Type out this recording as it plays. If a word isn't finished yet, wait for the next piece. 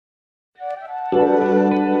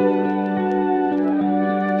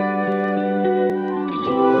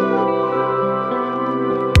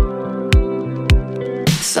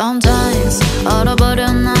Sometimes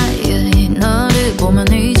얼어버려 나의 너를 보면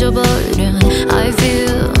잊어버려 I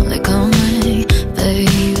feel like coming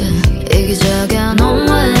baby 이기적이야 no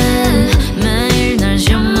way 매일 날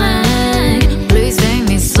시험해 Please take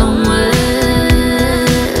me somewhere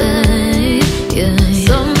yeah.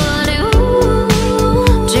 Somebody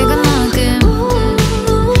지금 느낌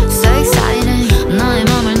So exciting 나의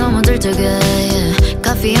맘을 너무 들뜨게 yeah.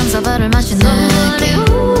 커피 한 사발을 마신 느낌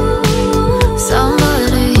Somebody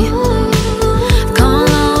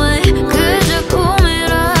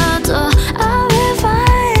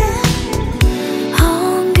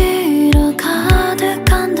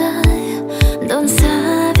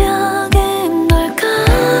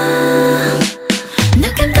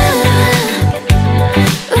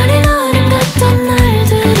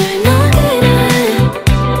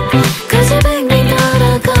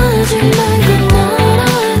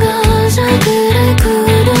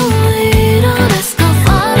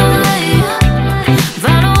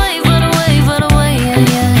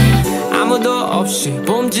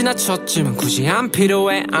지나쳤지만 굳이 안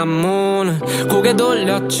필요해 안무는 고개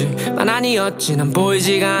돌렸지만 아니었지 난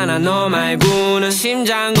보이지가 않아 너 말고는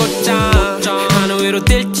심장 곧장 하늘 위로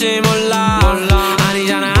뛸지 몰라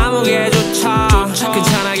아니잖아 아무개조차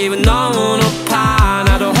괜찮아 기분 너무 높아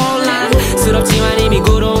나도 혼란스럽지만 이미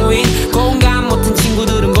구름 위 공감 못한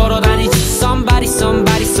친구들은 걸어다니지 Somebody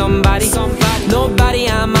somebody somebody Nobody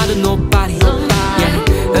아마도 nobody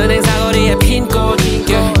yeah. 은행 사거리에 핀 꽃이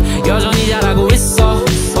여전히 잘하고 있어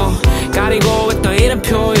가리고 있던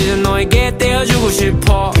이름표 이제 너에게 떼어주고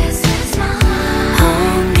싶어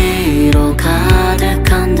공기로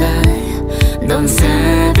가득한데 넌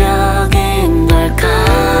새벽인 걸까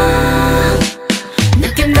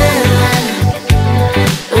느낌대로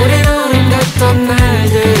우린 아름답던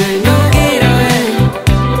날들을 녹이려 해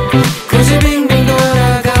굳이 빙빙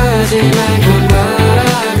돌아가지 말고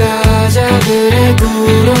날아가자 그래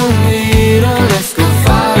구름 위로 Let's go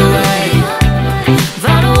far away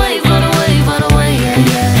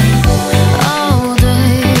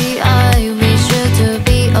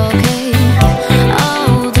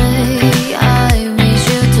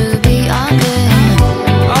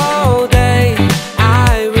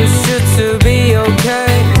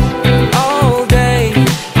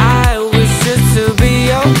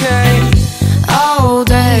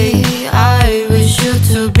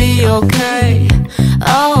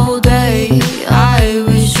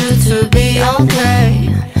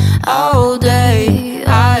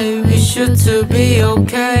to be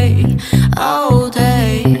okay all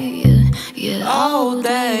day, yeah, all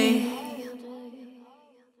day.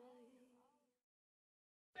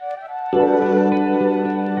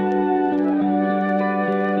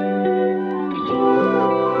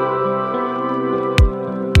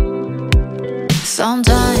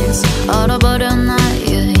 Sometimes 얼어버려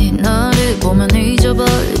나의 너를 보면 잊어버려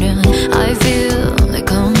I feel like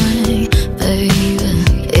coming baby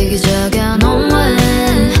이기적이야 no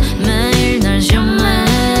way 매일 날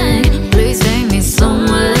시험해 Please take me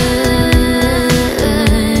somewhere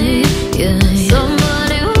yeah.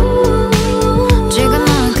 Somebody 지금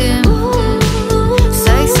느낌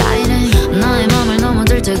So exciting 나의 맘을 너무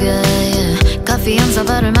들뜨게 yeah. 커피 한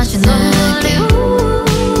사발을 마신 느낌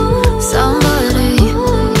Somebody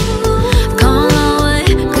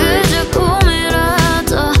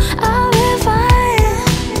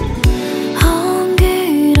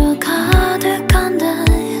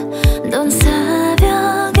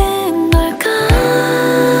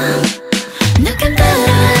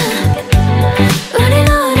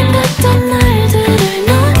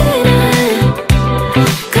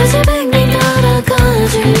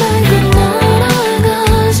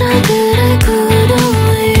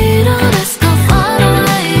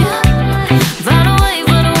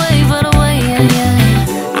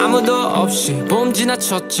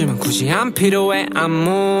지나쳤지만 굳이 안 필요해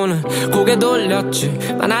안무는 고개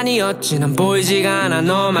돌렸지만 아니었지 난 보이지가 않아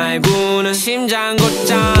너 말고는 심장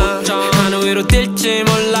곧장 하늘 위로 뛸지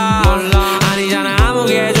몰라 아니잖아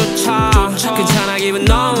아무개조차 괜찮아 기분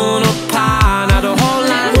너무 높아 나도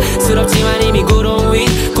혼란스럽지만 이미 구름 위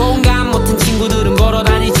공감 못한 친구들은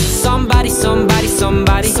걸어다니지 Somebody somebody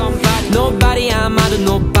somebody Nobody 아마도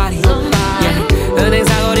nobody yeah. 은행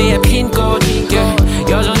사거리에 핀 꽃이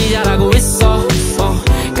여전히 잘하고 있어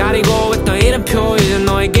가리고 있던 이름표 이제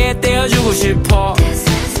너에게 떼어주고 싶어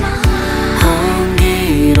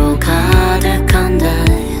공기로 가득한데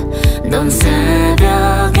넌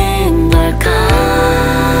새벽인 걸까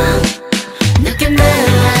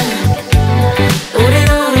느낌대로 우린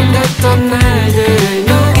아름답던 날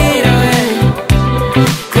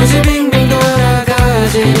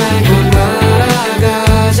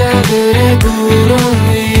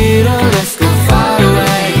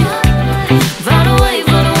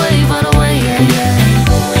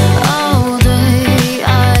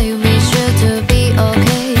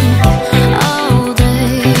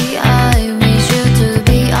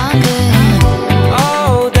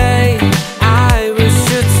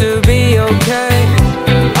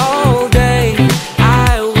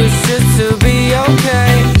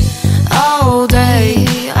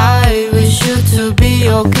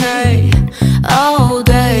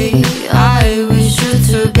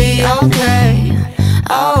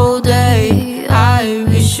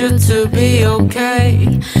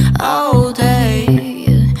day, all day,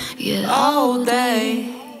 yeah, all day.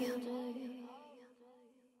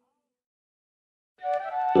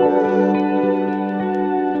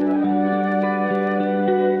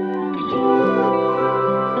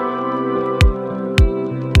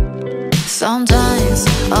 Sometimes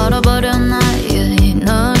얼어버려 나의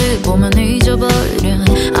너를 보면 잊어버려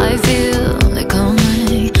I feel like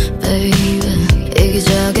coming baby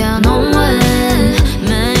이기적이야 no way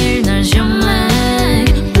매일 날 시험해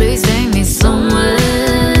Please take me somewhere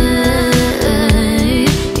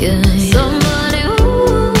yeah. Somebody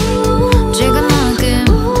ooh 지금 느낌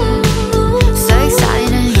So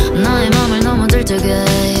exciting 나의 맘을 너무 들뜨게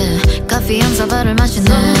yeah. 커피 한 사발을 마신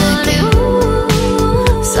느낌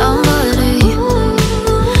Somebody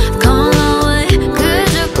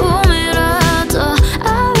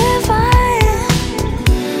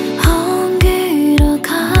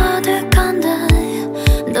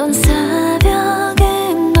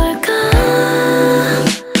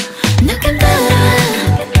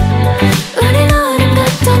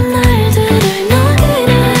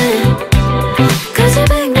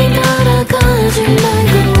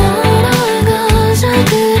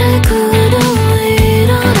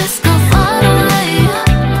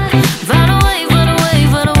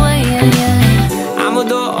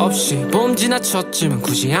지나쳤지만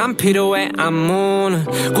굳이 안 필요해 안무는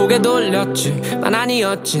고개 돌렸지만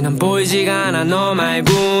아니었지 난 보이지가 않아 너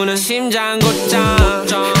말고는 심장 곧장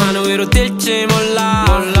하늘 위로 뛸지 몰라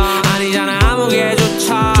아니잖아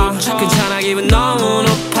아무개조차 괜찮아 기분 너무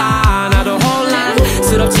높아 나도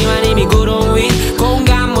혼란스럽지만 이미 구름 위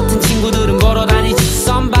공감 못한 친구들은 걸어다니지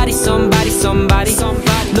Somebody somebody somebody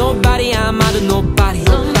Nobody 아마도 nobody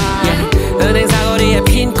yeah. 은행 사거리에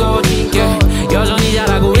핀 꽃이 여전히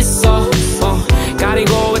잘하고 있어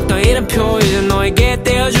가리고 있던 이름표 이제 너에게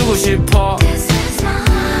떼어주고 싶어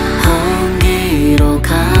온기로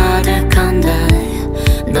가득한데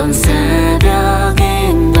넌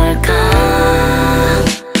새벽인 걸까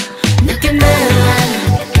느낌대로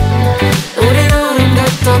우리 노름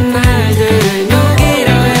같던 날들을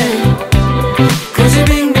녹이려 해 굳이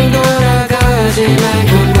빙빙 돌아가지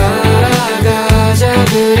말고 날아가자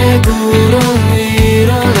그래 구름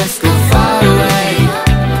위로 Let's go far away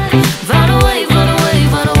Far away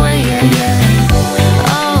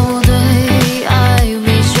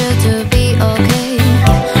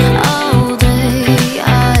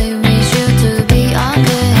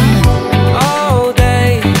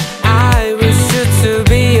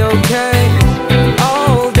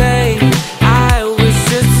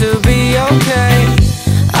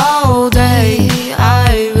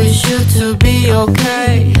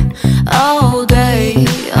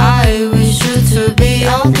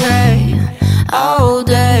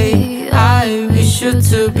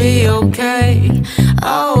to be okay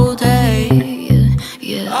all day,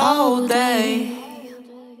 yeah, all day.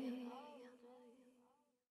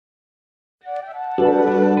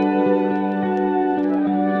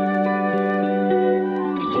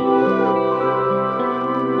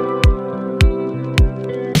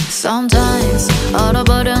 Sometimes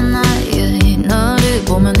얼어버려 나의 너를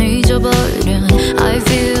보면 잊어버려 I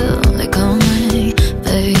feel like coming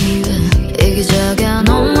baby 이기적이야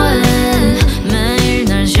no way 매일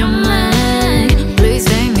날 시험해 Please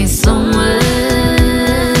take me somewhere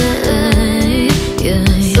yeah.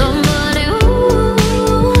 Somebody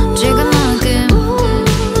ooh 지금 느낌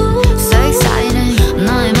So exciting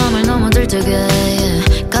나의 맘을 너무 들뜨게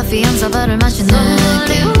yeah. 커피 한 사발을 마신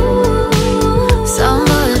느낌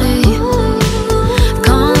Somebody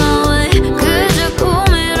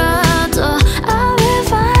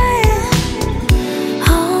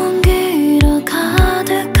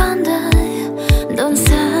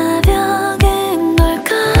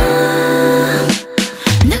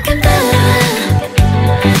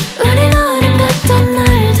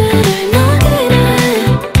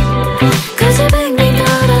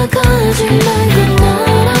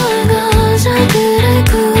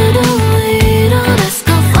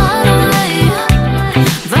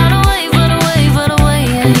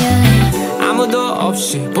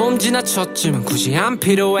지나쳤지만 굳이 안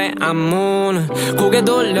필요해 안무는 고개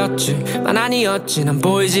돌렸지만 아니었지 난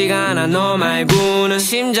보이지가 않아 너 말고는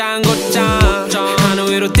심장 곧장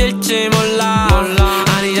하늘 위로 뛸지 몰라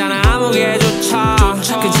아니잖아 아무개조차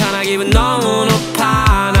괜찮아 기분 너무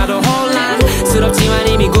높아 나도 혼란스럽지만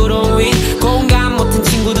이미 구름 위 공감 못한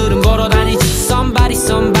친구들은 걸어다니지 Somebody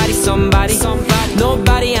somebody somebody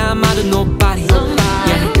Nobody 아마도 nobody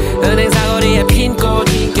yeah. 은행 사거리에 핀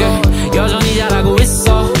꽃이 여전히 잘하고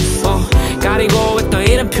있어 가리고 있던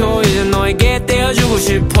이름표 이제 너에게 떼어주고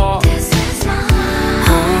싶어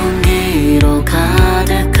온기로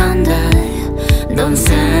가득한데 넌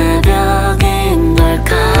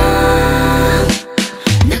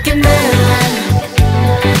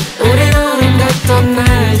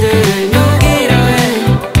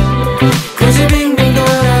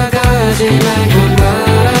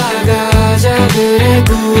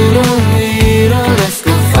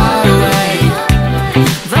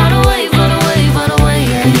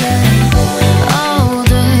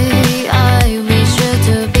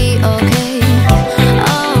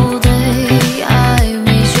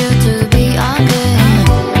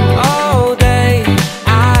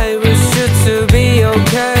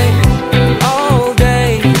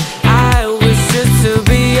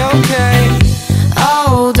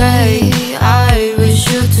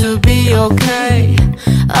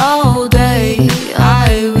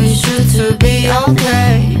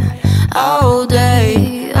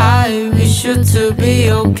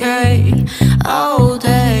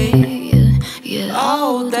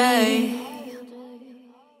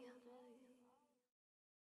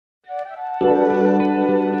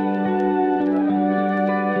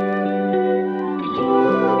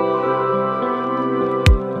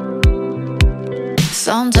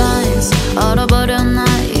Sometimes 얼어버려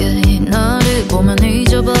나의 너를 보면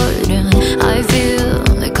잊어버려 I feel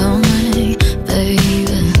like only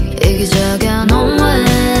baby 이기적이야 no way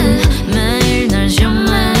매일 날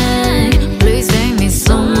시험해 Please take me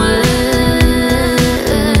somewhere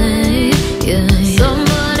yeah.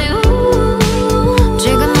 Somebody who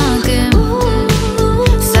지금 느낌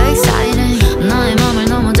So exciting 나의 맘을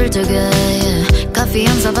너무 들뜨게 yeah. 커피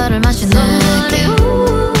한 사발을 마신 느낌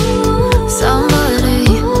Somebody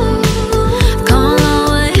come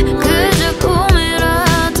away 그저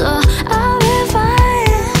꿈이라도 I'll be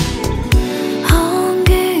fine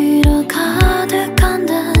홍기로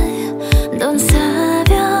가득한데 넌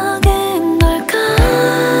새벽인 걸까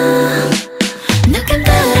느낌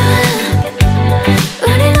따라해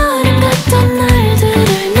우린 어림같던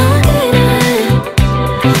날들을 녹이려 해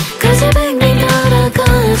그저 빙빙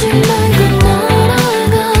돌아가지 말고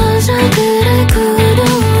날아가자 그래 구름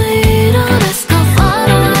위로 Let's go far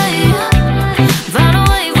away Far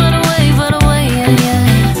away far away far away yeah,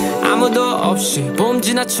 yeah. 아무도 없이 봄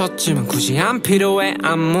지나쳤지만 굳이 안 필요해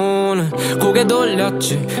안무는 고개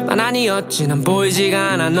돌렸지만 아니었지 난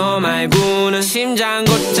보이지가 않아 너 말고는 심장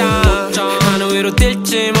곧장 하늘 위로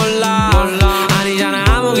뛸지 몰라 아니잖아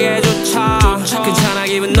아무개조차 괜찮아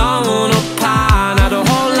기분 너무 높아 나도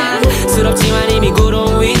혼란스럽지만 이미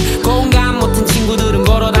구름 위 공감 못한 친구들은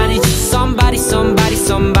걸어다니지 Somebody somebody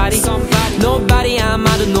somebody Nobody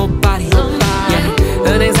아마도 nobody yeah.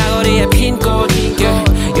 은행 사거리에 핀 꽃 yeah.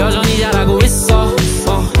 여전히 잘하고 있어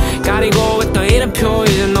가리고 있던 이름표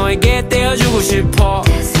이제 너에게 떼어주고 싶어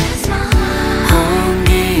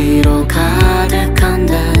홍기로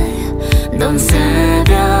가득한데 넌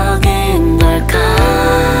새벽인 걸까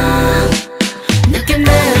느낌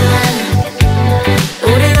내래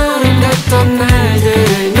우린 어른 같던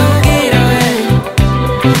날들을 녹이려 해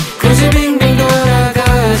굳이 빙빙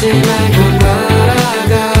돌아가지 말고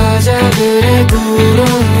날아가자 그래 구름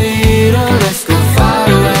위로 Let's go far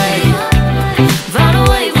away Far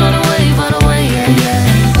away far away far away yeah, yeah.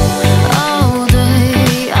 All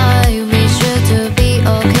day I wish you to be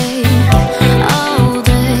okay All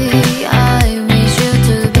day I wish you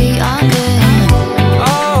to be okay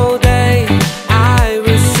All day I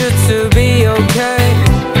wish you to be okay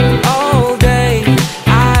All day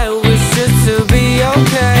I wish you to be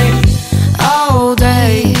okay All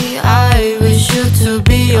day I wish you to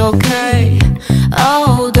be okay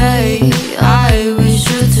All day I wish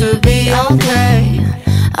you to be okay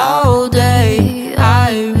All day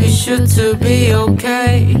I wish you to be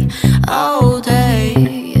okay All day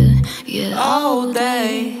yeah all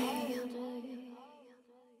day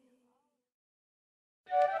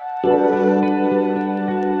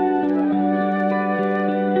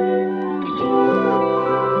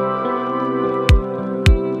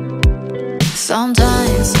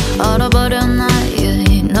Sometimes 얼어버려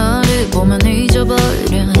나의 너를 보면 잊어버려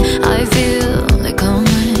I feel like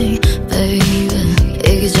only baby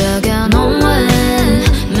이기적이야 no way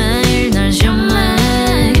매일 날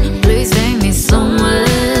시험해 Please take me somewhere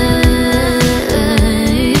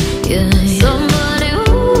yeah. Somebody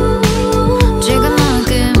who 지금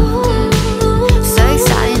느낌 So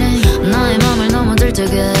exciting 나의 맘을 너무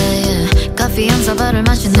들뜨게 yeah. 커피 한 사발을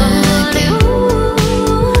마신 느낌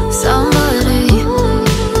Somebody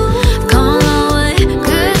come away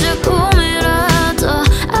그저 꿈이라도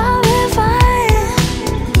I'll be fine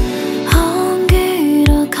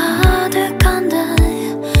홍기로 가득한데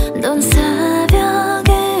넌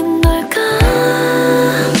새벽인 걸까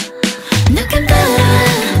느낌 따라해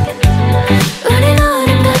우린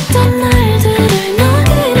어림같던 날들을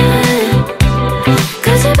녹이려 해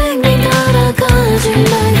그저 빙빙 돌아가지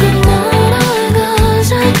말고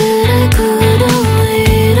날아가자 그래 구름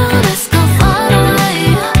위로 Let's go far away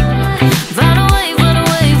Far away far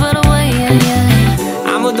away far away yeah, yeah.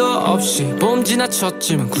 아무도 없이 봄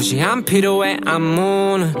지나쳤지만 굳이 안 필요해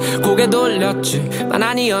안무는 고개 돌렸지만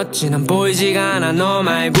아니었지 난 보이지가 않아 너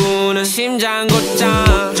말고는 심장 곧장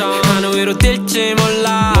하늘 위로 뛸지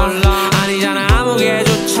몰라 아니잖아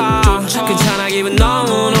아무개조차 괜찮아 기분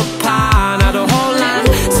너무 높아 나도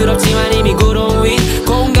혼란스럽지만 이미 구름 위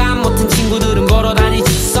공감 못한 친구들은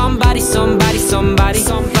걸어다니지 Somebody somebody somebody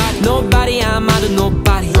Nobody 아마도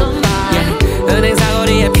nobody yeah. 은행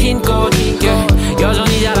사거리에 핀 꽃 yeah.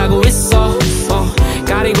 여전히 잘하고 있어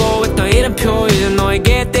가리고 있던 이름표 이제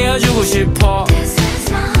너에게 떼어주고 싶어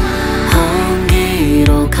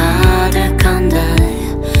홍기로 가득한데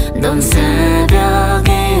넌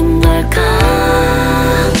새벽인 걸까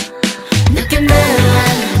느낌 내래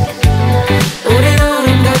우린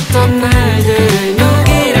어른 같던 날들을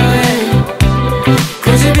녹이려 해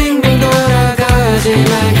굳이 빙빙 돌아가지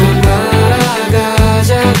말고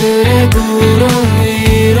날아가자 그래 구름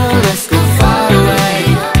위로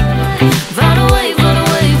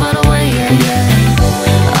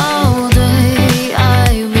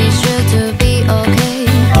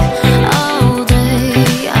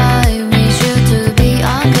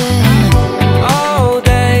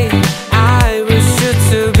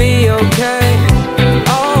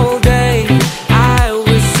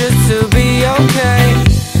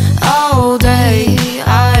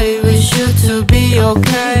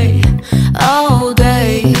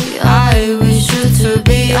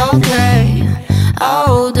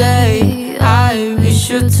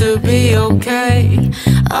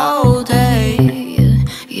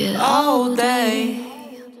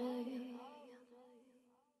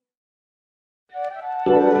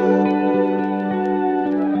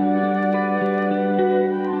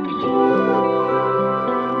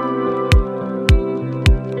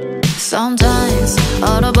Sometimes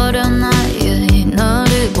알아버려 나의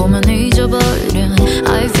너를 보면 잊어버려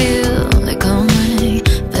I feel like coming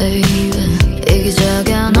baby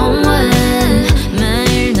이기적이야 no way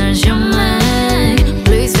매일 날 시험해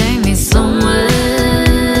Please take me somewhere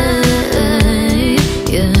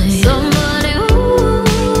yeah. Somebody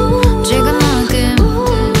who 지금 느낌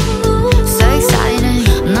So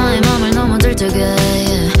exciting 나의 맘을 너무 들뜨게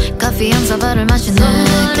yeah. 커피 한 사발을 마신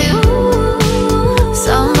느낌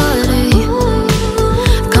Somebody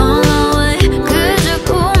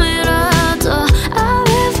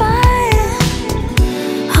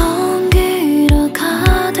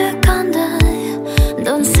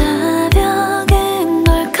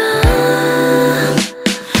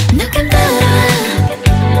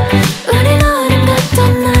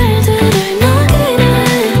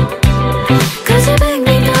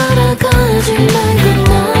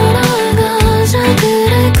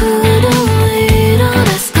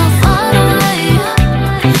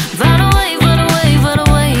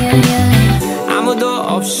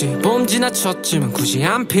지나쳤지만 굳이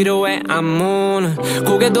안 필요해 안무는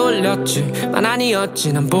고개 돌렸지만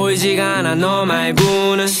아니었지 난 보이지가 않아 너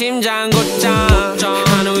말고는 심장 곧장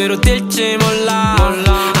하늘 위로 뛸지 몰라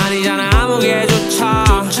아니잖아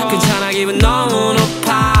아무개조차 괜찮아 기분 너무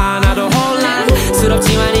높아 나도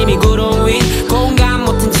혼란스럽지만 이미 구름 위 공감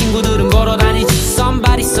못한 친구들은 걸어다니지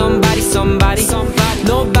Somebody somebody somebody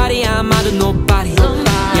Nobody 아마도 nobody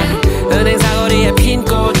yeah. 은행 사거리에 핀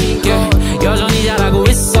꽃이 여전히 잘하고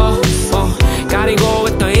있어 가리고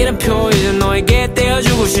있던 이름표 이제 너에게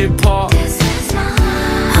떼어주고 싶어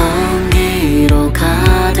공기로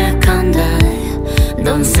가득한데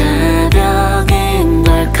넌 새벽인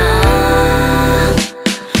걸까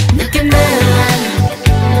느낌대로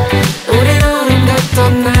우린 어른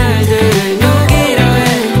같던 날들을 녹이려 해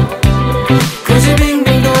굳이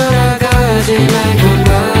빙빙 돌아가지 말고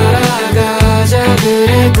날아가자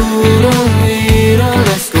그래 구름 위로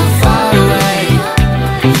Let's go far away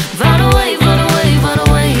Far away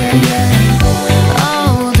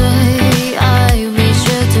All day I wish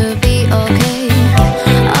you to be okay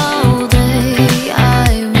All day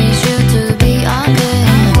I wish you to be okay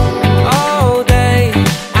All day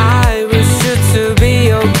I wish you to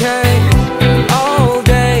be okay All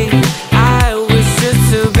day I wish you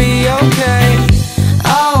to be okay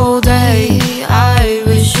All day I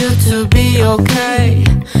wish you to be okay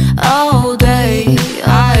All day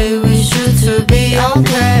I wish you to be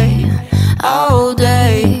okay All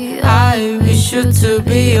day I wish you to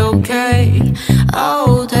be okay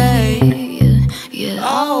All day yeah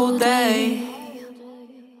all day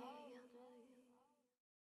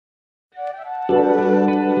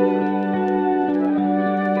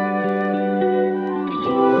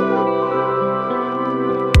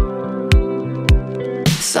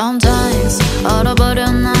Sometimes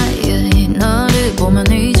알아버려 나의 너를 보면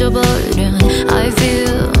잊어버려 I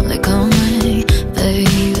feel like coming baby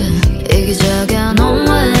이기적이야 no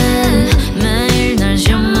way 매일 날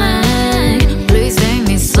시험해 Please take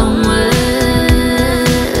me somewhere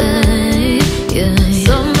yeah.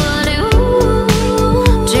 Somebody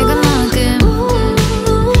who 지금 느낌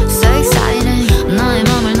So exciting 나의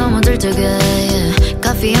맘을 너무 들뜨게 yeah.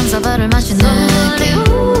 커피 한 사발을 마신 느낌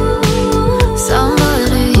Somebody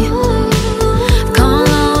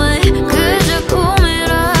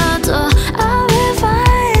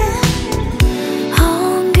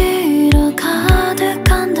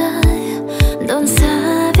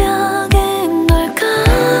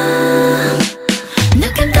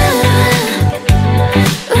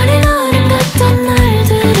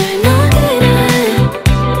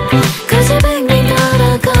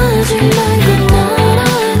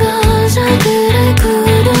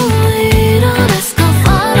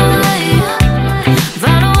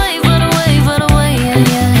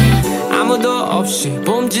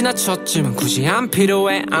지나쳤지만 굳이 안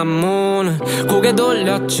필요해 안무는 고개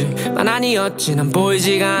돌렸지만 아니었지 난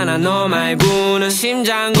보이지가 않아 너 말고는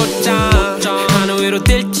심장 곧장 하늘 위로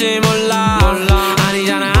뛸지 몰라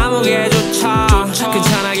아니잖아 아무개조차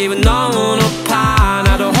괜찮아 기분 너무 높아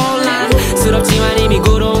나도 혼란스럽지만 이미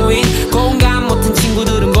구름 위 공감 못한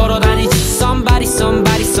친구들은 걸어다니지 Somebody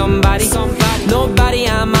somebody somebody Nobody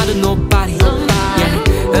아마도 nobody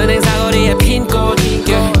yeah. 은행 사거리에 핀 꽃이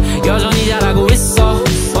여전히 잘하고 있어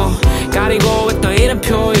가리고 있던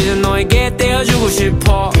이름표 이제 너에게 떼어주고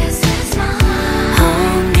싶어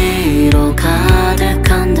공기로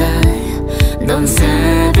가득한데 넌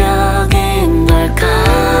새벽인 걸까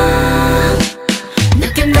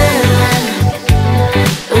느낌대로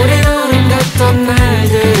우린 어른 같던 날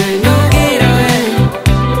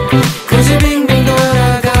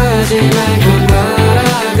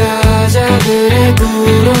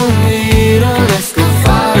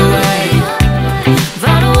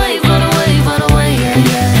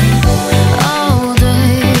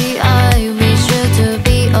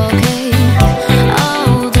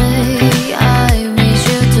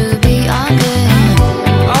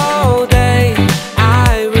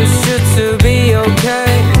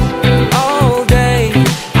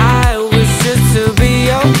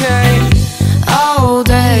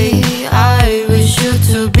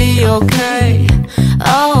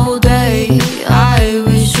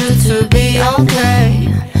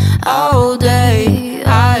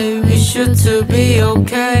to be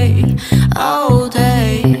okay all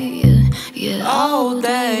day, yeah, all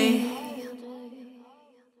day.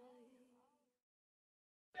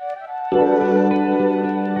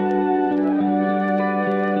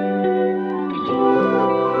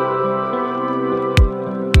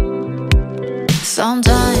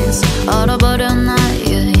 Sometimes 얼어버려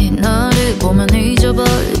나의 너를 보면 잊어버려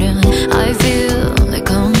I feel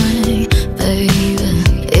like only baby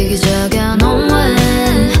이기적이야 no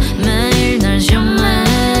way 매일 날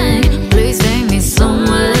시험해 Please take me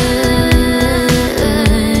somewhere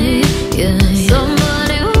yeah.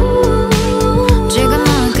 Somebody who 지금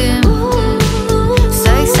느낌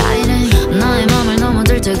So exciting 나의 맘을 너무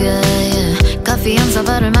들뜨게 yeah. 커피 한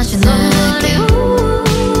사발을 마신 느낌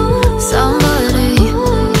Somebody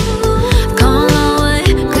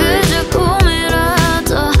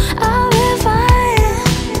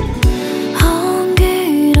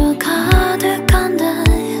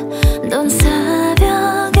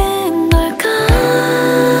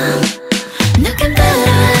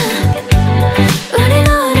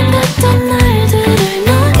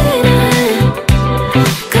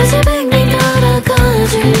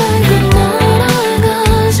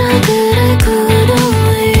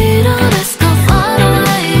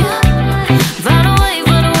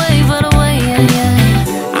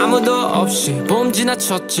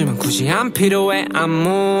지나쳤지만 굳이 안 필요해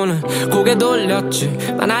안무는 고개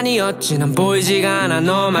돌렸지만 아니었지 난 보이지가 않아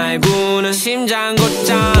너 말고는 심장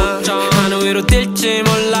곧장 하늘 위로 뛸지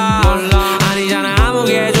몰라 아니잖아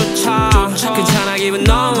아무개조차 괜찮아 기분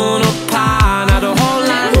너무 높아 나도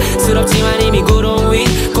혼란스럽지만 이미 구름 위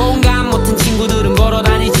공감 못한 친구들은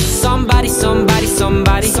걸어다니지 Somebody somebody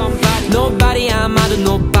somebody Nobody 아마도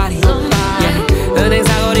nobody yeah. 은행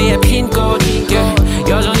사거리에 핀 꽃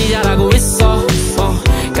여전히 잘하고 있어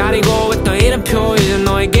가리고 있던 이름표 이제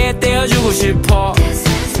너에게 떼어주고 싶어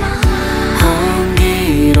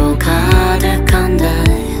공기로 가득한데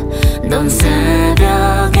넌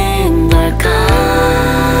새벽인 걸까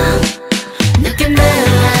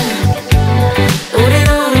느낌대로 우린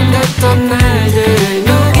얼음 같던 날들을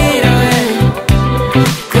녹이려 해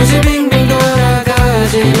굳이 빙빙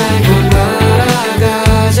돌아가지 말고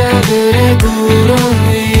날아가자 그래 구름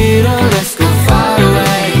위로 Let's go far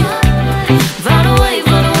away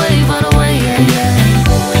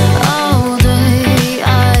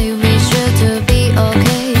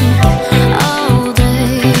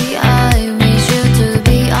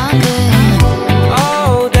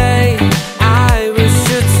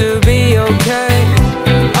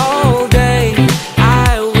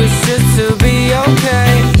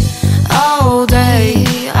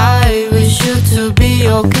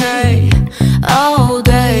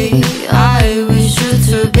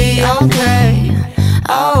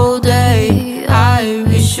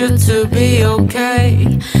to be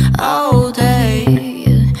okay all day,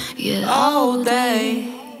 yeah, all day.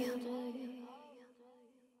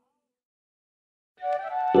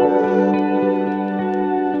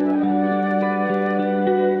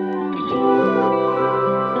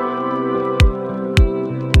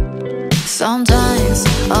 Sometimes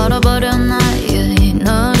얼어버려 나의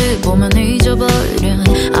너를 보면 잊어버려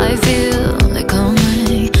I feel like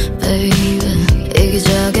only baby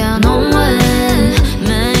이기적이야 no way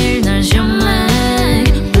매일 날 시험해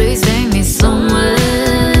Please take me somewhere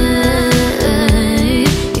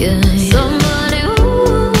yeah. Somebody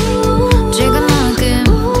who 지금 느낌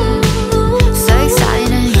So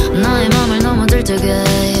exciting 나의 맘을 너무 들뜨게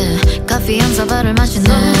yeah. 커피 한 사발을 마신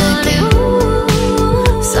느낌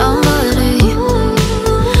Somebody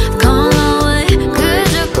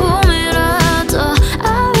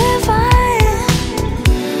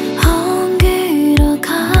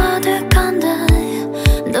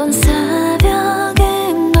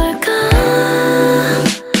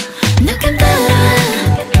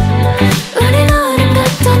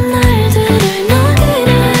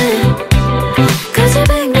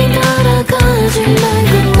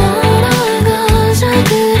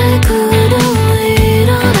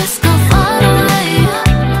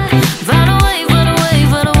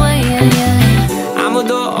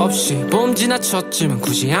지나쳤지만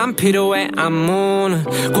굳이 안 필요해 안무는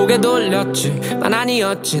고개 돌렸지만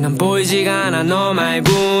아니었지 난 보이지가 않아 너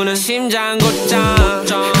말고는 심장 곧장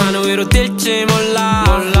하늘 위로 뛸지 몰라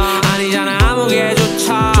아니잖아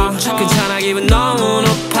아무개조차 괜찮아 기분 너무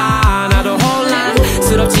높아 나도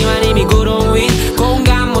혼란스럽지만 이미 구름 위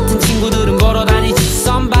공감 못한 친구들은 걸어다니지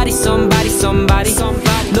Somebody somebody somebody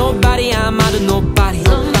Nobody 아마도 nobody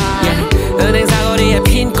yeah. 은행 사거리에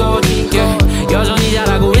핀 꽃 여전히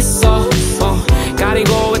잘하고 있어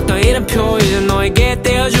가리고 있던 이름표 이제 너에게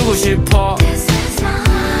떼어주고 싶어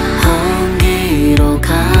공기로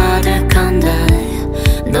가득한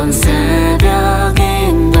넌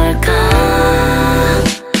새벽인 걸까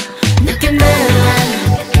느낌대로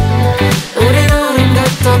우린 얼음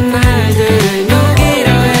같던 날들을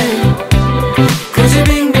녹이려 해 굳이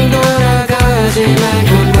빙빙 돌아가지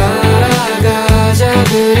말고 날아가자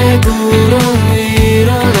그래 구름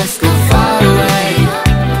위로 Let's go far away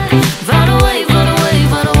Far away, far away,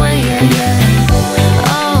 far away, yeah, yeah.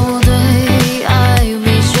 All day I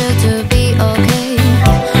wish you to be okay.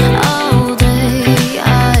 All day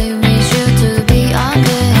I wish you to be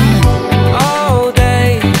okay. All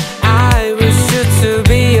day I wish you to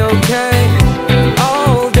be okay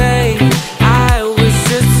All day I wish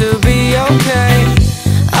you to be okay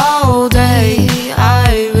All day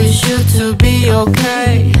I wish you to be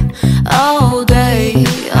okay All day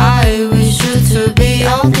I wish you to be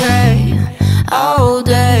okay All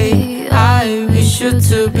day I wish you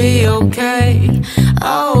to be okay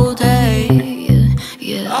All day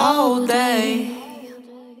yeah all day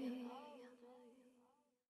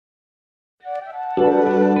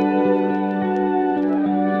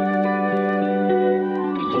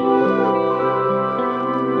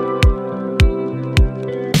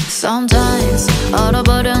Sometimes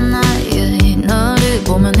얼어버려 나의 너를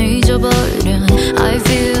보면 잊어버려 I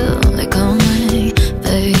feel like coming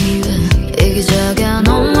baby 이기적이야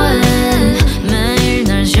넌 왜 매일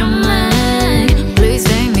날 시험해 Please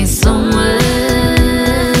take me somewhere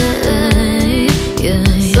yeah.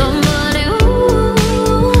 Somebody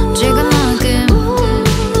who 지금 느낌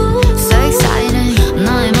So exciting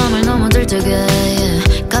나의 맘을 너무 들뜨게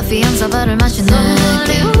yeah. 커피 한 사발을 마신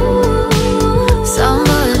느낌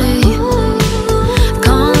Somebody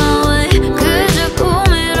come away 그저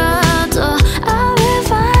꿈이라도 I will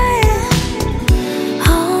find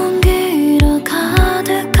온기로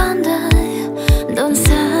가득한데 넌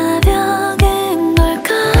새벽인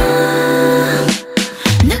걸까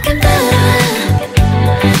느낌대로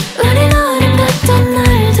우린 얼음 같던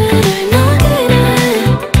날들을 녹이려 해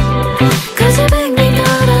그저 빙빙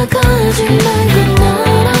돌아가지 말고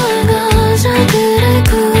날아가자 그래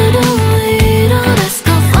구름 위로 Let's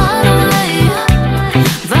go far away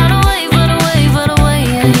Far away, far away, far away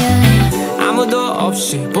yeah, yeah. 아무도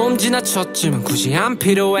없이 봄 지나쳤지만 굳이 안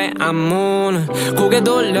필요해 안무는 고개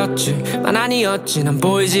돌렸지만 아니었지 난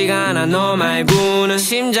보이지가 않아 너 말고는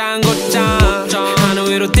심장 곧장 하늘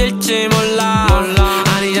위로 뛸지 몰라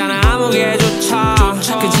아니잖아 아무개조차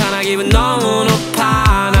괜찮아 기분 너무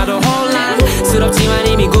높아 나도 혼란스럽지만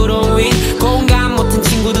이미 구름 위 공감 못한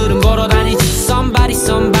친구들은 걸어다니지 Somebody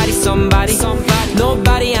somebody somebody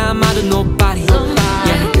Nobody 아마도 nobody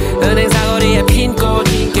yeah. 은행 사거리에 핀 꽃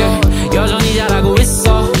여전히 잘하고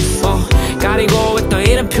있어 가리고 있던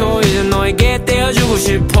이름표 이제 너에게 떼어주고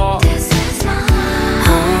싶어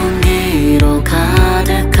온기로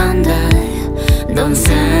가득한데 넌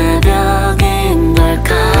새벽인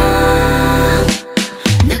걸까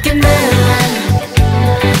느낌대로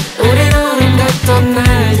우린 얼음 같던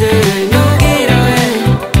날들을 녹이려 해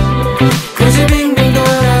굳이 빙빙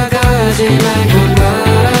돌아가지 말고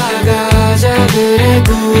날아가자 그래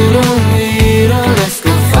구름 위로 Let's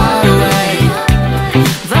go far away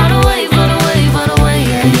Far away, far away, far away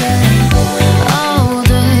yeah, yeah. All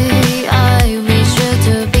day I wish you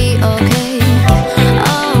to be okay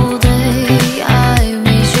All day I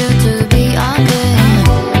wish you to be okay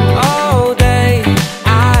All day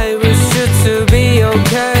I wish you to be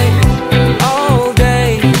okay All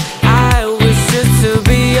day I wish you to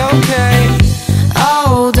be okay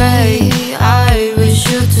All day I wish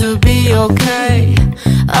you to be okay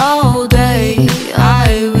All day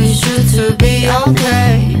I wish you to be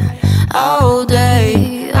okay All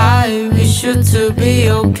day I wish you to be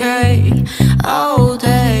okay All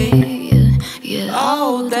day yeah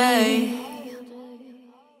all day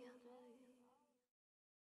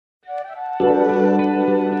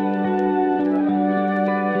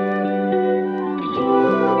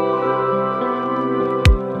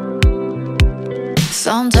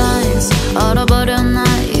Sometimes 얼어버려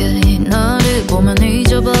나의 너를 보면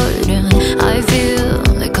잊어버려 I feel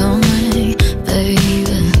like coming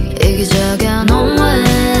baby 이기적이야 넌 왜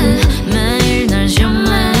매일 날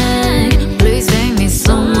시험해 Please take me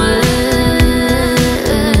somewhere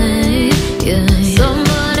yeah.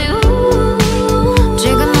 Somebody who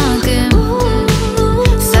지금 느낌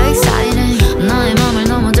So exciting 나의 맘을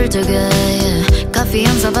너무 들뜨게 yeah. 커피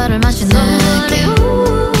한 사발을 마신 느낌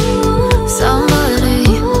Somebody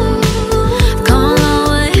come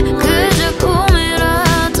away 그저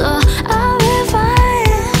꿈이라도 I will find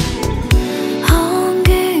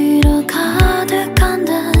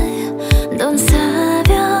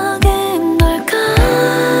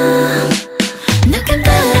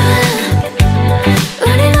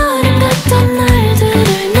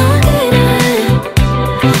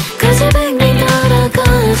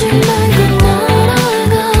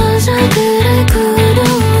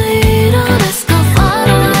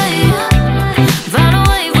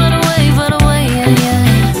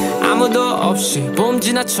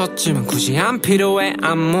지나쳤지만 굳이 안 필요해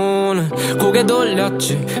안무는 고개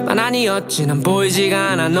돌렸지만 아니었지 난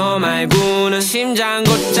보이지가 않아 너 말고는 심장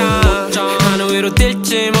곧장 하늘 위로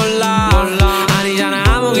뛸지 몰라 아니잖아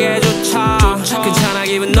아무개조차 괜찮아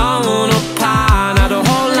기분 너무 높아 나도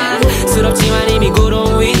혼란스럽지만 이미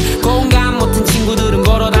구름 위 공감 못한 친구들은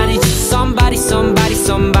걸어다니지 somebody somebody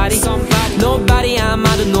somebody nobody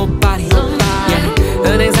아마도 nobody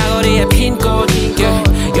은행 사거리에 핀 꽃이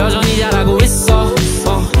여전히 잘하고 있어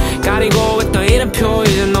가리고 있던 이름표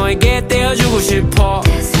이제 너에게 떼어주고 싶어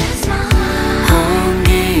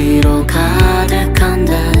공기로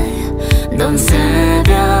가득한데 넌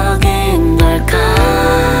새벽인 걸까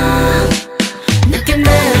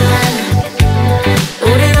느낌대로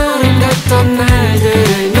우리 아름답던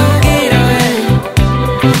날들을 녹이려 해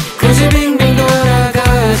굳이 빙빙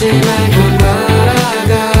돌아가지 말고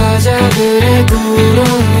날아가자 그래 구름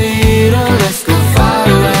위로 Let's go far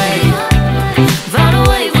away Far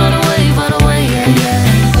away, far away, far away, yeah, yeah.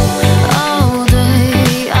 All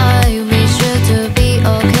day I wish you to be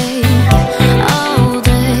okay. All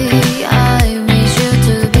day I wish you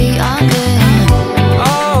to be okay.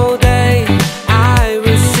 All day I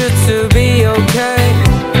wish you to be okay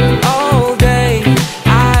All day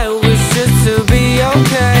I wish you to be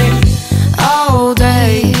okay All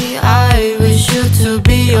day I wish you to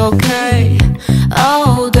be okay.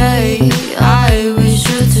 All day I wish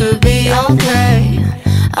you to be okay.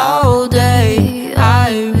 All day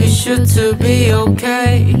I wish you to be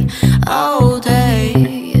okay. All day,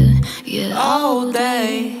 yeah, all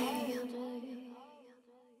day.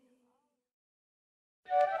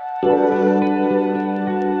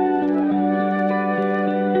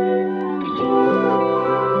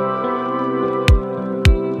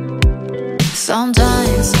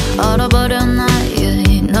 Sometimes 얼어버려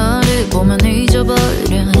나의 너를 보면 잊어버려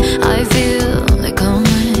I feel like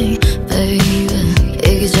calling baby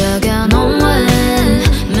이기적이야 너무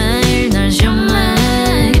매일 날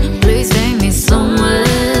시험해 Please take me somewhere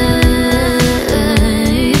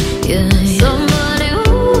yeah. Somebody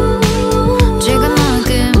who 지금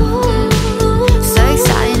느낌 So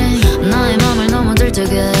exciting 나의 맘을 너무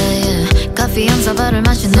들뜨게 yeah. 커피 한 사발을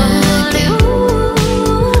마신 느낌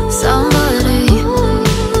Somebody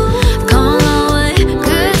come away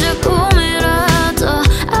그저 꿈이라도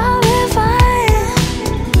I'll be fine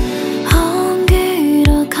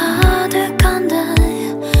온기로 가득한데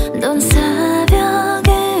넌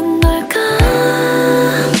새벽인 걸까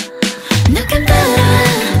느낌대로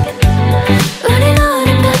우린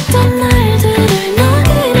아름답던 날들을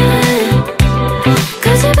녹이려 해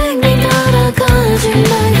굳이 빙빙 돌아가지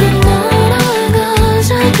말고 날아가자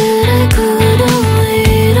그래 구름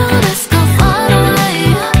위로 Let's go far away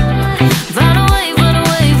Far away, far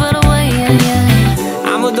away, far away yeah, yeah.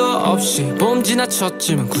 아무도 없이 봄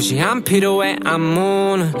지나쳤지만 굳이 안 필요해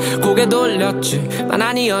안무는 고개 돌렸지만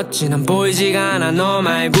아니었지 난 보이지가 않아 너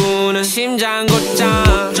말고는 심장 곧장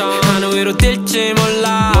하늘 위로 뛸지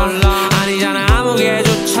몰라 아니잖아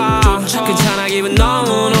아무개조차 괜찮아 기분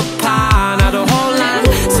너무 높아 나도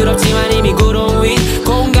혼란스럽지만 이미 구름 위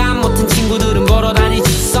공감 못한 친구들은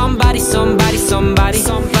걸어다니지 somebody somebody somebody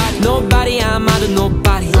nobody 아마도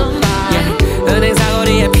nobody 은행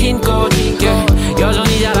사거리에 핀 꽃이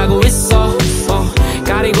여전히 잘하고 있어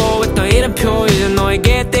가리고 있던 이름표 이제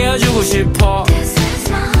너에게 떼어주고 싶어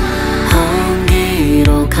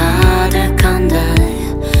공기로 가득한데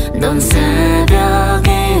넌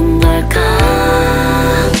새벽인 걸까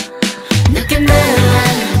느낌대로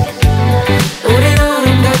우린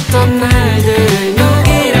아름답던 날들을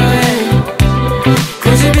녹이려 해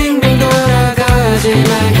굳이 빙빙 돌아가지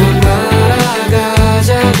말고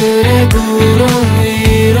날아가자 그래 구름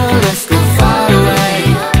위로 Let's go far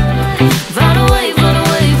away Far away, far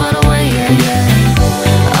away, far away, yeah, yeah.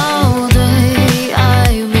 All day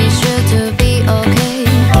I wish you to be okay.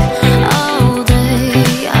 All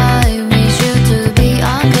day I wish you to be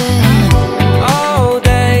okay. All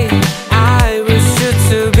day I wish you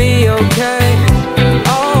to be okay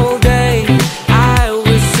All day I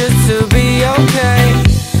wish you to be okay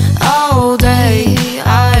All day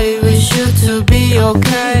I wish you to be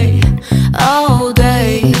okay. All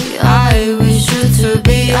day I wish you to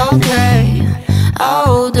be okay.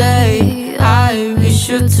 All day I wish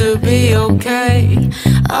you to be okay.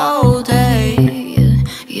 All day,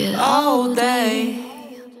 yeah, all day.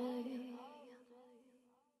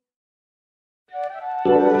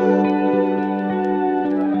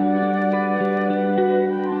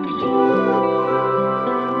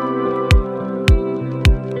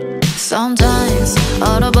 Sometimes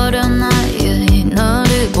얼어버려 나의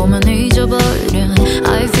너를 보면 잊어버려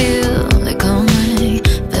I feel like calling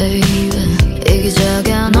baby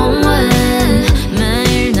이기적이야 너무 매일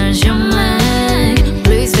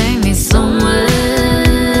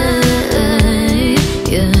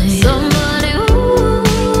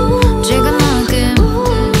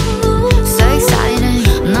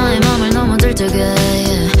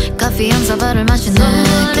커피 한 사발을 마신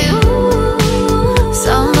느낌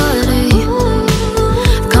Somebody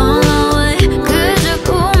come my way 그저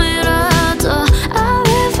꿈이라도 I'll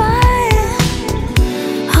be fine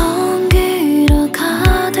홍기로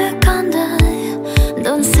가득한데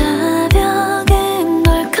넌 새벽인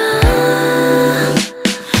걸까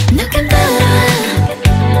느낌 따라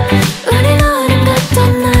우린 어린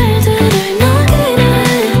같던 날들을 녹이려 해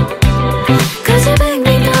그저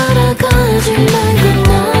빙빙 돌아가지 말고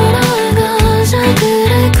날아가자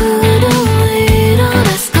그래 구름 위로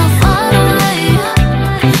Let's go far away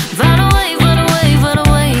Far away far away far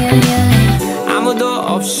away yeah, yeah. 아무도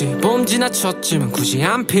없이 봄 지나쳤지만 굳이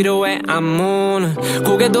안 필요해 안무는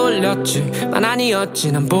고개 돌렸지만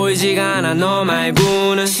아니었지 난 보이지가 않아 너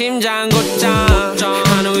말고는 심장 곧장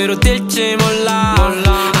하늘 위로 뛸지 몰라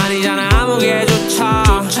아니잖아 아무개조차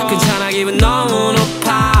괜찮아 기분 너무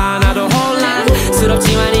높아 나도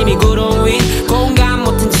혼란스럽지만 이미 구름 위 공감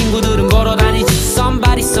못한 친구들은 걸어다니지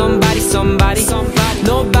Somebody somebody somebody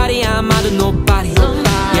Nobody 아마도 nobody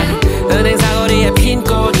yeah. 은행 사거리에 핀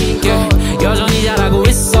꽃 여전히 잘하고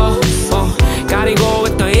있어 가리고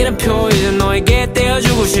있던 이름표 이제 너에게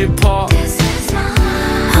떼어주고 싶어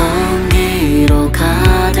홍기로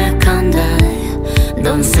가득한데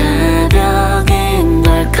넌 새벽인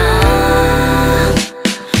걸까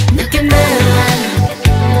느낌 내라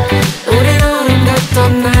우린 어른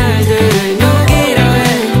같던 날들을 녹이려 해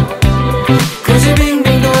굳이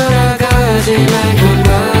빙빙 돌아가지 말고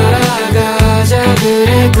날아가자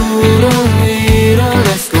그래 구름 위로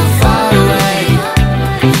Let's go far away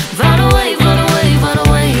Far away far away far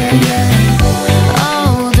away yeah, yeah.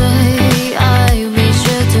 All day I wish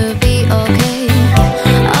you to be okay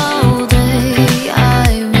All day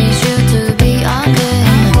I wish you to be okay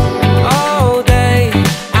All day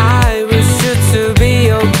I wish you to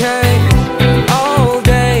be okay All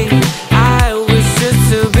day I wish you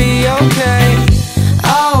to be okay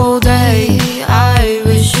All day I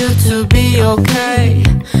wish you to be okay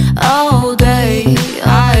All day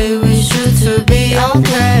I wish you to be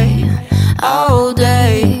okay All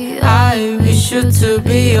day I wish you to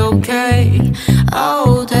be okay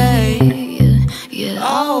All day yeah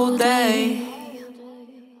all day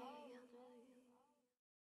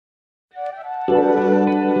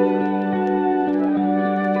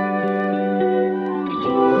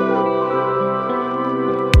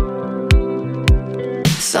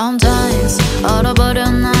Sometimes 얼어버려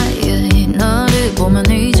나의 너를 보면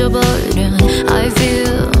잊어버려 I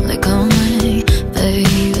feel like coming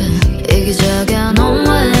baby 이기적이야 넌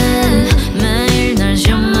왜 매일 날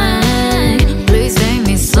시험해 Please take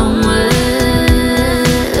me somewhere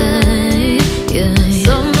yeah.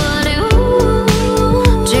 Somebody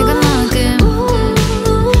who 지금 느낌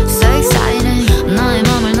So exciting 나의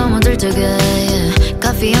맘을 너무 들뜨게 yeah.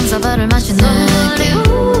 커피 한 사발을 마신 느낌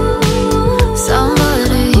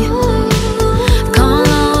Somebody come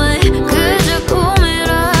my way 그저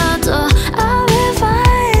꿈이라도 I'll be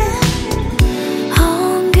fine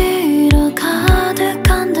홍기로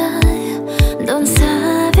가득한데 넌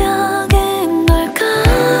새벽인 걸까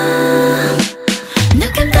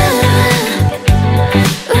느낌 따라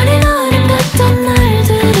우린 어린 같던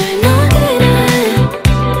날들을 녹이려 해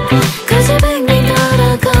그저 빙빙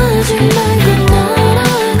돌아가지 말고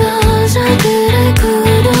날아가자 그래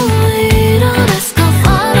구름 위로 Let's go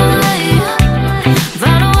far away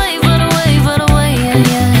Far away far away far away yeah,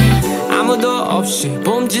 yeah. 아무도 없이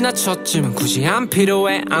봄 지나쳤지만 굳이 안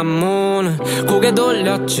필요해 안무는 고개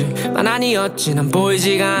돌렸지만 아니었지 난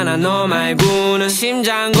보이지가 않아 너 말고는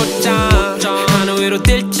심장 곧장 하늘 위로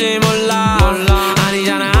뛸지 몰라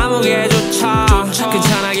아니잖아 아무개조차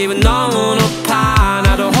괜찮아 기분 너무 높아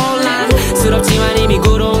나도 혼란스럽지만 이미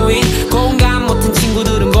구름 위 공감 못한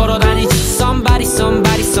친구들은 걸어다니지 Somebody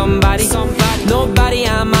somebody somebody Nobody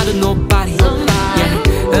아마도 nobody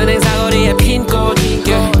yeah. 은행 사거리에 핀 꽃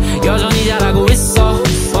여전히 잘하고 있어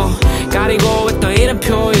가리고 있던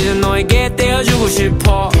이름표 이제 너에게 떼어주고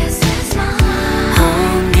싶어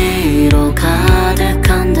홍기로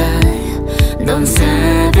가득한데 넌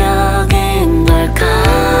새벽인 걸까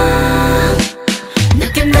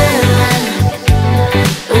느낌 내라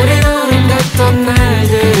우린 어른 같던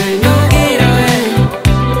날들을 녹이려 해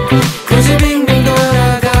굳이 빙빙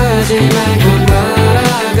돌아가지 말고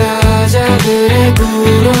날아가자 그래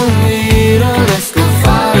구름 위로 Let's go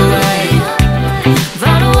far away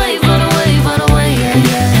Far away far away far away yeah,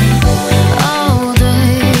 yeah. All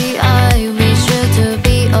day I wish you to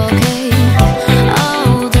be okay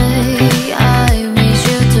All day I wish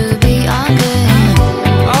you to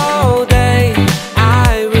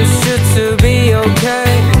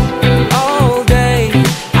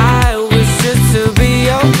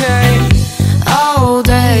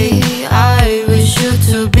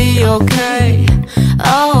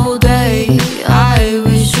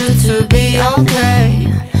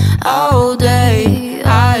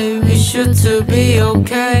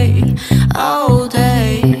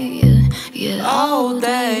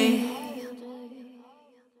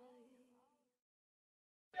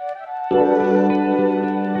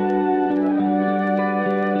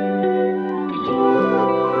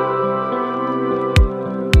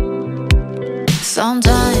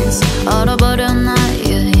Sometimes 얼어버려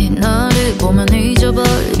나의 너를 보면 잊어버려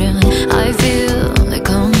I feel like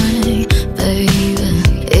coming baby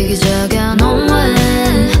이기적이야 넌 왜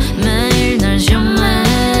매일 날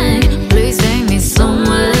시험해 Please take me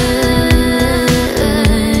somewhere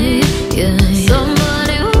yeah.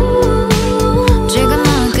 Somebody who 지금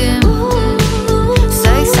느낌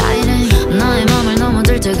So exciting 나의 맘을 너무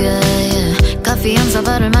들뜨게 yeah. 커피 한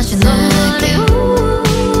사발을 마신 느낌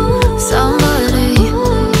Somebody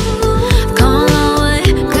come away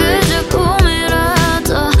그저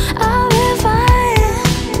꿈이라도 I'll be fine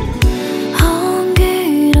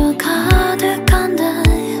홍기로 가득한데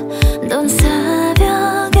넌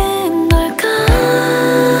새벽인 걸까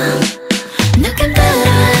느낌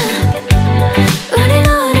따라해 우린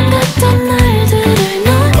어린 같던 날들을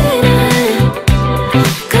녹이려 해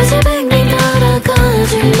그저 빙빙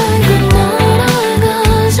돌아가지 말고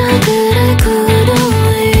날아가자 그래 구름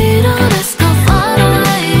위로 Let's go far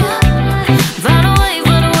away Far away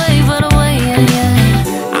far away far away yeah,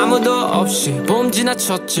 yeah. 아무도 없이 봄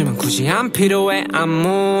지나쳤지만 굳이 안 필요해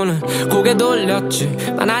안무는 고개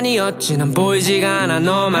돌렸지만 아니었지 난 보이지가 않아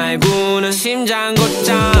너 말고는 심장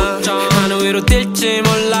곧장 하늘 위로 뛸지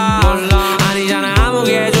몰라 아니잖아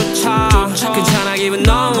아무개조차 괜찮아 기분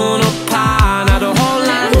너무 높아 나도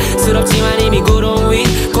혼란스럽지만 이미 구름 위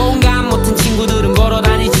공감 못한 친구들은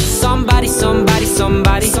걸어다니지 Somebody somebody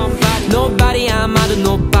somebody Nobody 아마도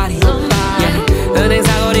nobody yeah. 은행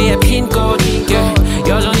사거리에 핀 꽃 yeah.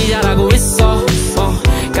 여전히 잘하고 있어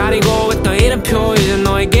가리고 있던 이름표 이제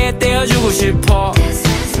너에게 떼어주고 싶어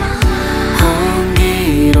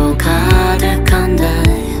홍기로 가득한데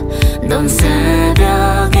넌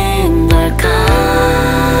새벽인 걸까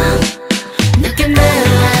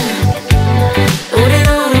느낌대로 해 우린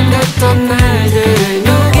어른 같던 날들을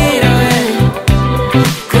녹이려 해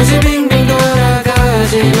굳이 빙빙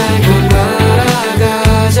돌아가지 말고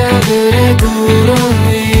날아가자 그래 구름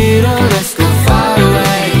위로 Let's go far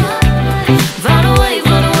away Far away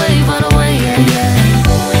far away far away yeah, yeah.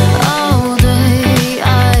 All day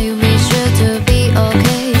I wish you to be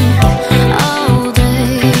okay All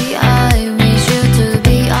day I wish you to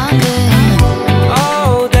be okay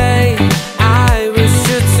All day I wish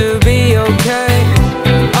you to be okay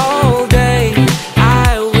All day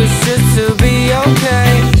I wish you to be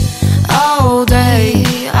okay All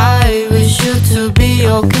day I wish you to be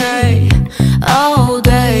okay All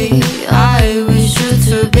day I wish you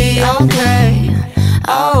to be okay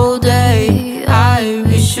All day I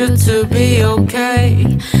wish you to be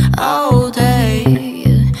okay All day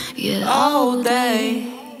yeah all day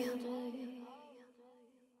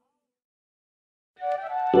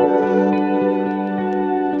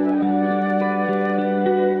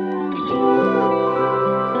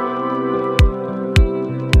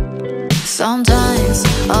Sometimes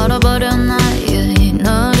얼어버려 나의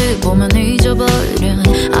너를 보면 잊어버려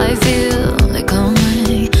I feel like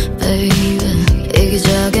coming baby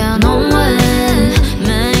이기적이야 넌 왜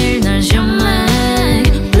매일 날 시험해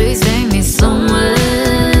Please take me somewhere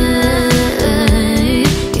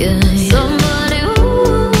yeah. Somebody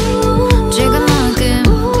who 지금 느낌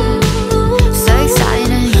So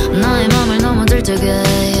exciting 나의 맘을 너무 들뜨게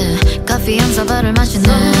yeah. 커피 한 사발을 마신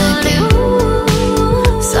느낌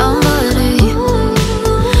Somebody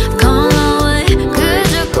come away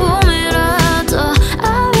그저 꿈이라도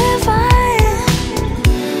I'll be fine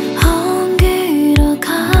홍기로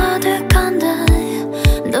가득한데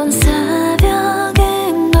넌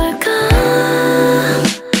새벽인 걸까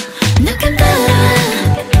느낌 따라해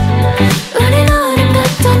우린 어린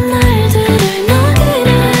같던 날들을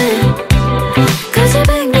녹이려 해 그저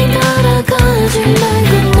빙빙 돌아가지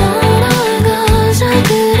말고 날아가자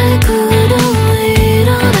그래 구름 위로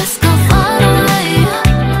Let's go far away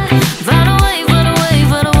Far away far away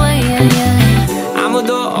far away yeah, yeah.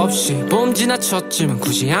 아무도 없이 봄 지나쳤지만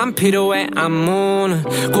굳이 안 필요해 안무는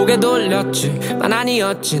고개 돌렸지만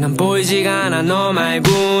아니었지 난 보이지가 않아 너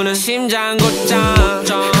말고는 심장 곧장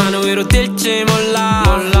하늘 위로 뛸지 몰라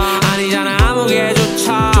아니잖아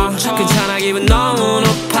아무개조차 괜찮아 기분 너무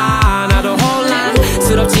높아 나도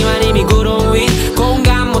혼란스럽지만 이미 구름 위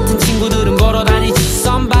공감 못한 친구들은 걸어다니지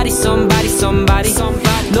Somebody somebody somebody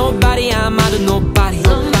Nobody 아마도 nobody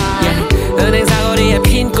yeah. 은행 사거리에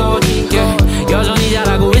핀 꽃 yeah. 여전히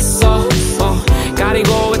잘하고 있어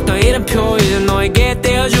가리고 있던 이름표 이제 너에게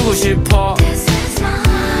떼어주고 싶어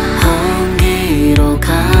홍기로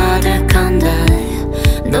가득한데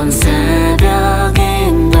넌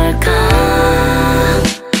새벽인 걸까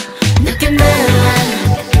느낌대로 해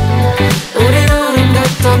우린 어른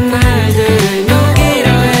같던 날들을 녹이려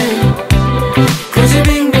해 굳이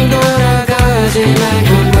빙빙 돌아가지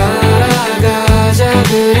말고 날아가자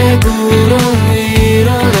그래 구름 위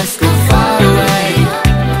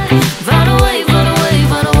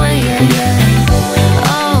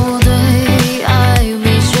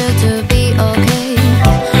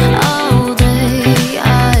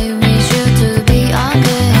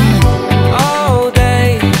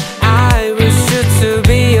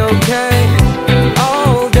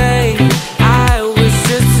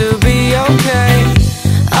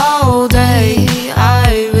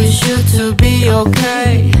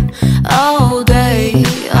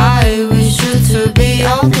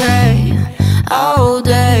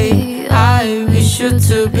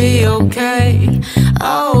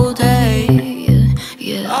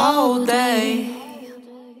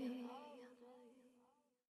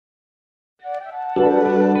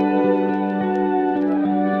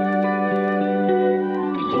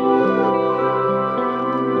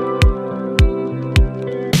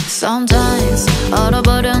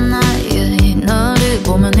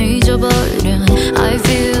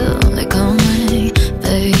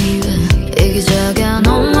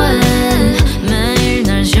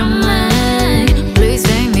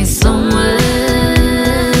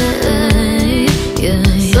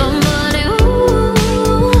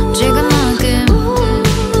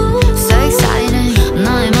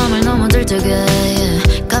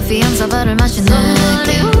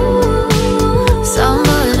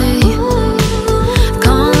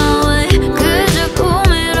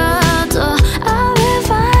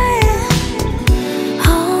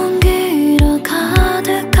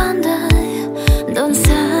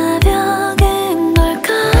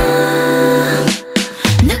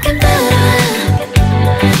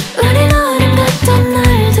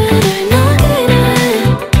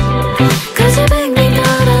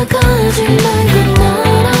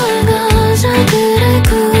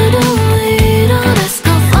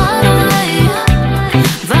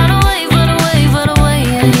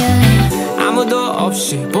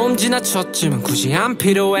없이 봄 지나쳤지만 굳이 안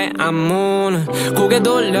필요해 안무는 고개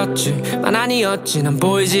돌렸지만 아니었지 난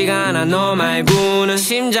보이지가 않아 너 말고는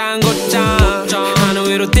심장 곧장 하늘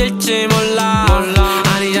위로 뛸지 몰라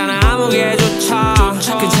아니잖아 아무개조차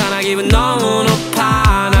괜찮아 기분 너무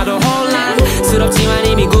높아 나도 혼란스럽지만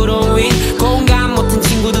이미 구름 위 공감 못한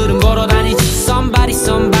친구들은 걸어다니지 somebody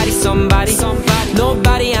somebody somebody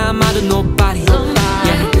nobody 아마도 nobody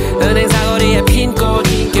은행 사거리에 핀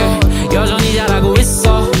꽃이 여전히 자라고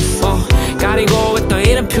있어 가리고 있던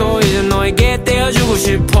이름표 이제 너에게 떼어주고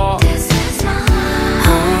싶어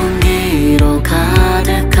온기로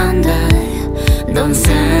가득한데 넌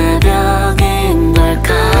새벽인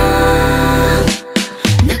걸까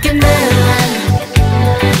느낌대로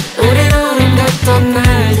우린 아름답던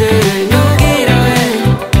날들을 녹이려 해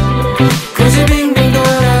굳이 빙빙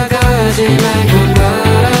돌아가지 말고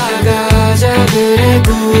날아가자 그래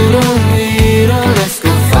구름 위로 Let's go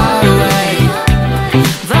far away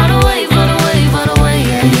Far away, far away, far away,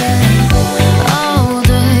 yeah, yeah. All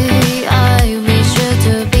day I wish you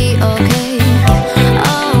to be okay.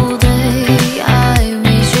 All day I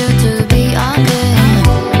wish you to be okay.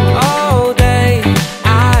 All day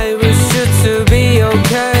I wish you to be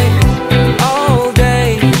okay All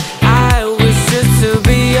day I wish you to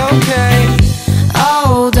be okay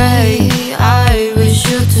All day I wish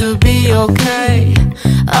you to be okay.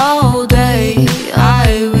 All day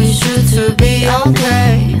I wish you to be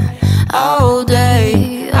okay. All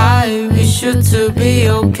day I wish you to be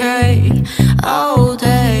okay. All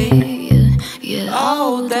day, yeah,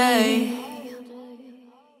 all day.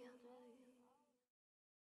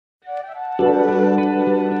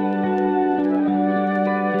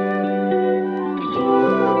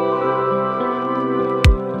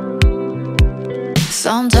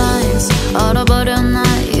 Sometimes 얼어버려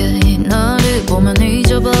나의 너를 보면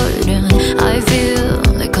잊어버려 I feel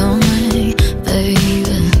like coming baby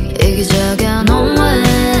이기적이야 넌 왜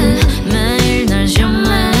매일 날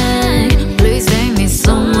시험해 Please take me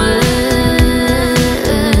somewhere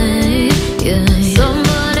yeah.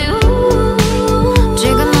 Somebody who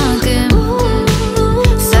지금 느낌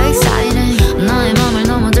So exciting 너의 맘을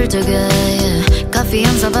너무 들뜨게 yeah. 커피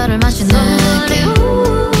한 사발을 마신 느낌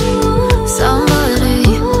Somebody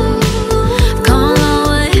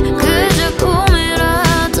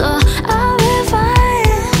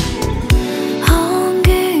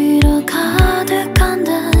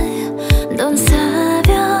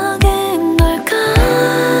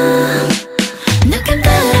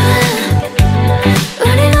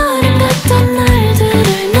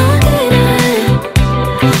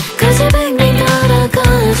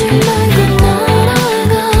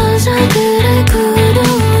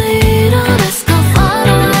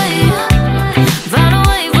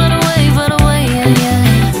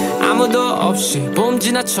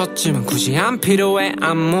지나쳤지만 굳이 안 필요해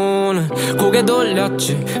안무는 고개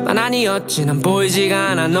돌렸지만 아니었지 난 보이지가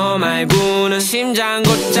않아 너 말고는 심장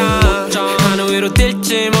곧장 하늘 위로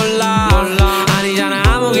뛸지 몰라 아니잖아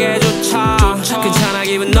아무개조차 괜찮아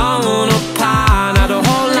기분 너무 높아 나도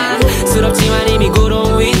혼란스럽지만 이미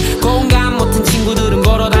구름 위 공감 못한 친구들은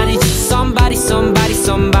걸어다니지 somebody somebody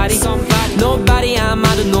somebody nobody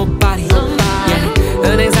아마도 nobody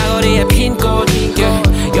은행 사거리에 핀 꽃이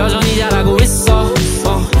여전히 자라고 있어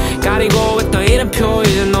가리고 있던 이름표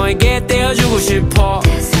이제 너에게 떼어주고 싶어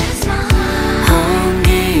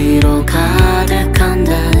온기로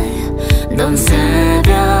가득한데 넌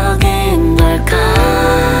새벽인 걸까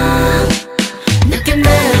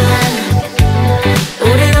느낌대로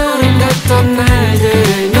우린 아름답던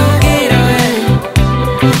날들을 녹이려 해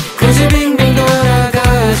굳이 빙빙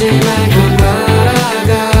돌아가지 말고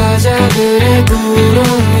날아가자 그래 구름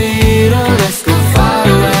위로 Let's go far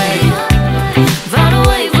away Far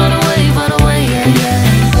away, far away, far away, yeah, yeah.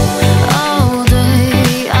 All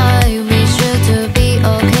day I wish you to be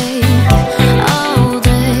okay. All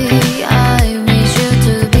day I wish you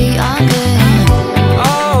to be okay.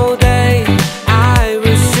 All day I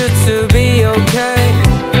wish you to be okay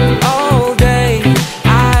All day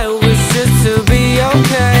I wish you to be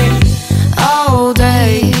okay All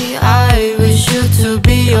day I wish you to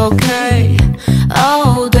be okay.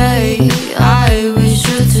 All day I wish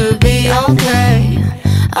you to be okay.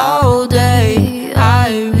 All day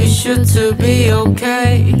I wish you to be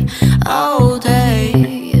okay. All day,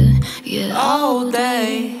 yeah, all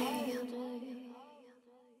day.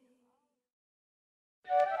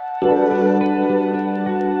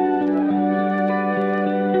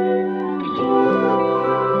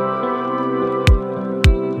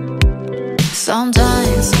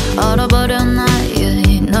 Sometimes 얼어버려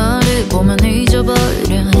나의 너를 보면 잊어버려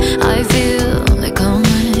I feel like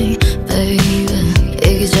coming baby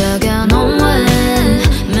이기적이야 넌 왜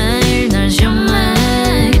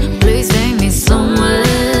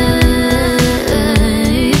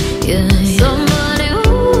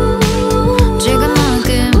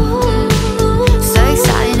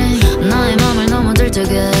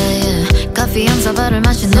들뜨게 yeah. 커피 한 사발을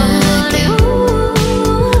마신 느낌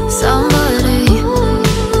Somebody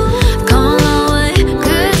come away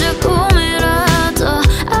그저 꿈이라도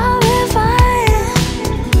I'll be fine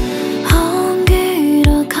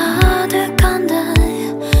홍기로 가득한데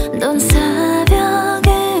넌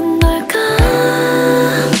새벽인 걸까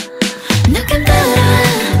느낌 따라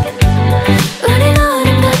우린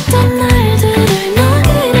어린 같던 날들을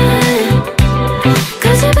녹이려 해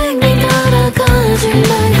그저 빙빙 돌아가지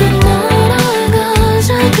말고 날아가자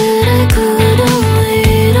그래 구름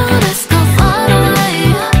위로 Let's go far away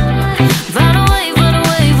Far away far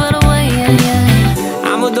away far away yeah, yeah.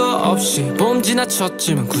 아무도 없이 봄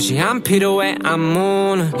지나쳤지만 굳이 안 필요해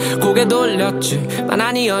안무는 고개 돌렸지만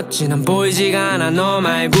아니었지 난 보이지가 않아 너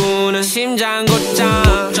말고는 심장 곧장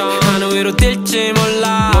하늘 위로 뛸지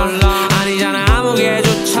몰라 아니잖아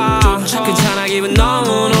아무개조차 괜찮아 기분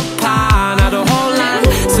너무 높아 나도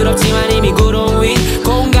혼란스럽지만 이미 구름 위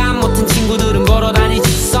공감 못한 친구들은 걸어다니지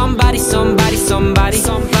Somebody somebody somebody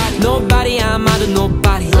Nobody 아마도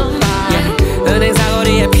nobody yeah. 은행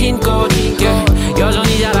사거리에 핀 꽃 yeah.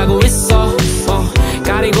 여전히 잘하고 있어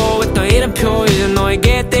가리고 있던 이름표 이제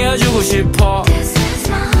너에게 떼어주고 싶어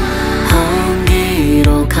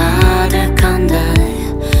홍기로 가득한데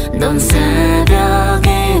넌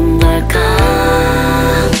새벽인 걸까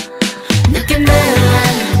느낌 내려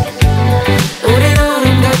우린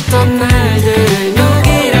어른 같던 날들을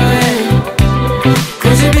녹이려 해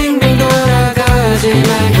굳이 빙빙 돌아가지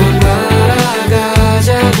말고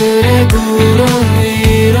날아가자 그래 구름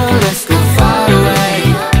위로 Let's go far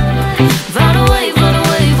away Far away far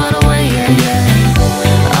away far away yeah, yeah.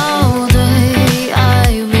 All day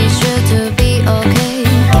I wish you to be okay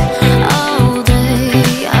All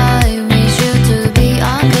day I wish you to be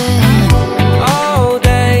okay All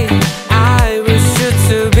day I wish you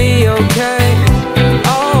to be okay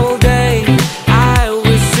All day I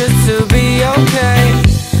wish you to be okay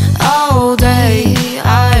All day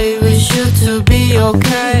I wish you to be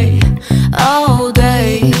okay All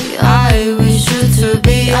day I wish you to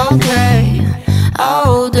be okay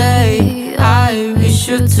All day I wish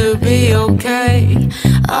you to be okay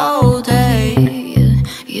All day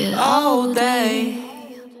yeah all day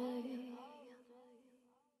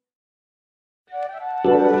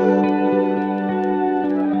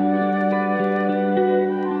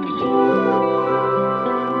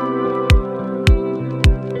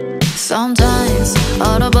Sometimes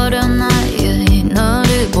얼어버린 나의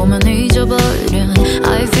너를 보면 잊어버려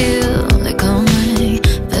I feel like coming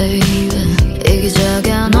baby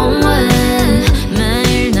이기적이야 너무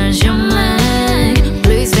매일 날 시험해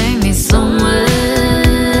Please take me somewhere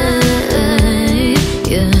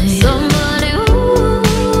yeah. Somebody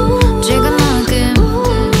who 지금 느낌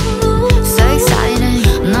So exciting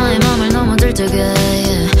나의 맘을 너무 들뜨게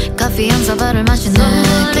yeah. 커피 한 사발을 마신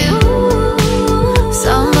느낌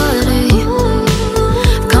Somebody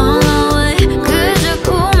come away 그저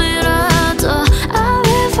꿈이라도 I'll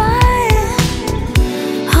be fine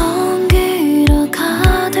홍기로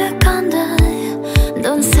가득한데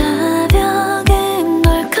넌 새벽인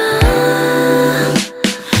걸까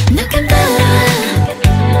느낌 따라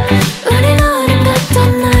우린 어린 같던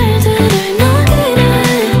날들을 녹이려 해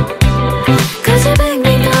그저 빙빙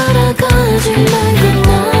돌아가지 말고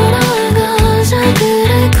날아가자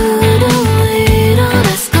그래 구름 위로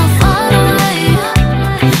Let's go far away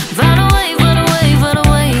Far away far away far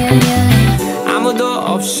away yeah, yeah. 아무도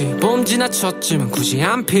없이 봄 지나쳤지만 굳이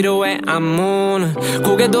안 필요해 안무는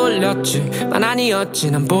고개 돌렸지만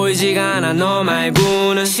아니었지 난 보이지가 않아 너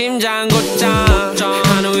말고는 심장 곧장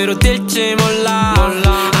하늘 위로 뛸지 몰라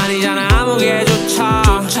아니잖아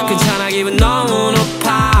아무개조차 괜찮아 기분 너무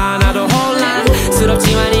높아 나도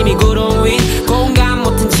혼란스럽지만 이미 구름 위 공감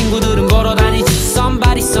못한 친구들은 걸어다니지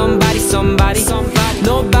Somebody somebody somebody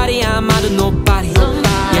Nobody 아마도 nobody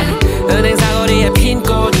yeah. 은행 사거리에 핀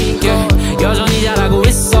꽃 yeah. 여전히 잘하고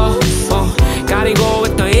있어 가리고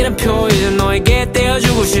있던 이름표 이제 너에게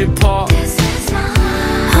떼어주고 싶어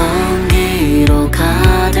홍기로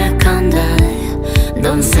가득한데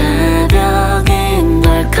넌